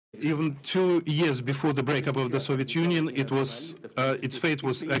even 2 years before the breakup of the Soviet Union, its fate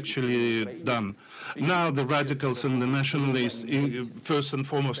was actually done. Now the radicals and the nationalists, first and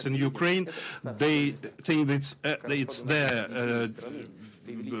foremost in Ukraine, they think that it's their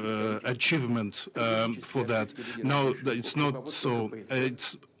achievement for that. No, it's not so.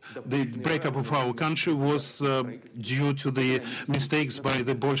 The breakup of our country was due to the mistakes by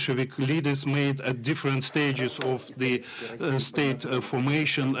the Bolshevik leaders made at different stages of the state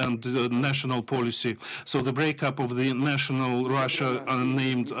formation and national policy. So the breakup of the national Russia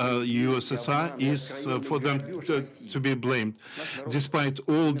named USSR is for them to be blamed. Despite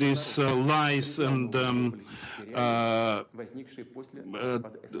all these lies and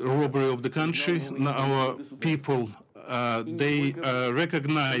robbery of the country, our people they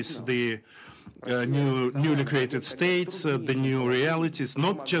recognize the newly created states, the new realities,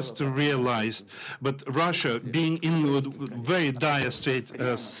 not just realized, but Russia, being in a very dire state,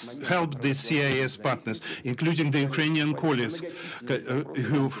 helped the CIS partners, including the Ukrainian colleagues,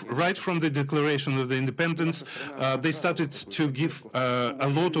 who, right from the declaration of the independence, they started to give a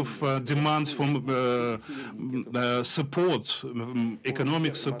lot of demands from support,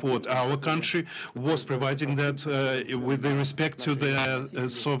 economic support. Our country was providing that with respect to their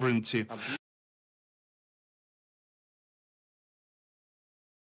sovereignty.